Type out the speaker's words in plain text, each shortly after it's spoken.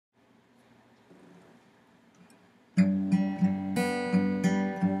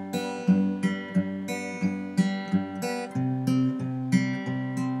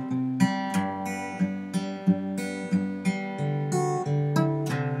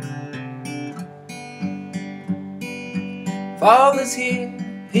Fall is here,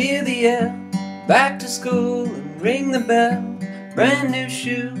 hear the yell, back to school and ring the bell. Brand new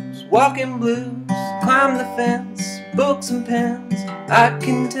shoes, walking blues, climb the fence, books and pens. I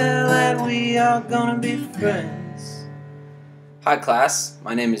can tell that we are gonna be friends. Hi class,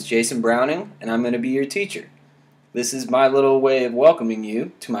 my name is Jason Browning and I'm going to be your teacher. This is my little way of welcoming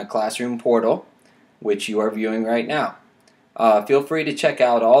you to my classroom portal, which you are viewing right now. Feel free to check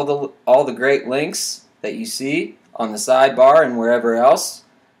out all the great links that you see on the sidebar and wherever else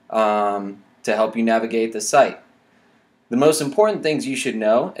to help you navigate the site. The most important things you should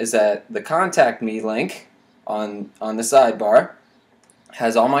know is that the Contact Me link on the sidebar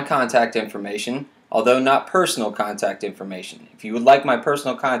has all my contact information, although not personal contact information. If you would like my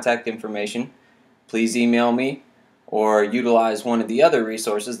personal contact information, please email me or utilize one of the other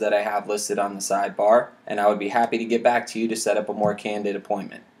resources that I have listed on the sidebar, and I would be happy to get back to you to set up a more candid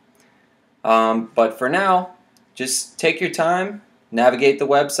appointment. But for now, just take your time, navigate the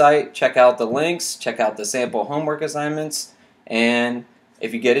website, check out the links, check out the sample homework assignments, and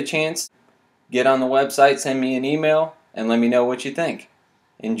if you get a chance, get on the website, send me an email, and let me know what you think.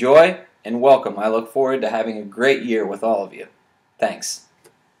 Enjoy and welcome. I look forward to having a great year with all of you. Thanks.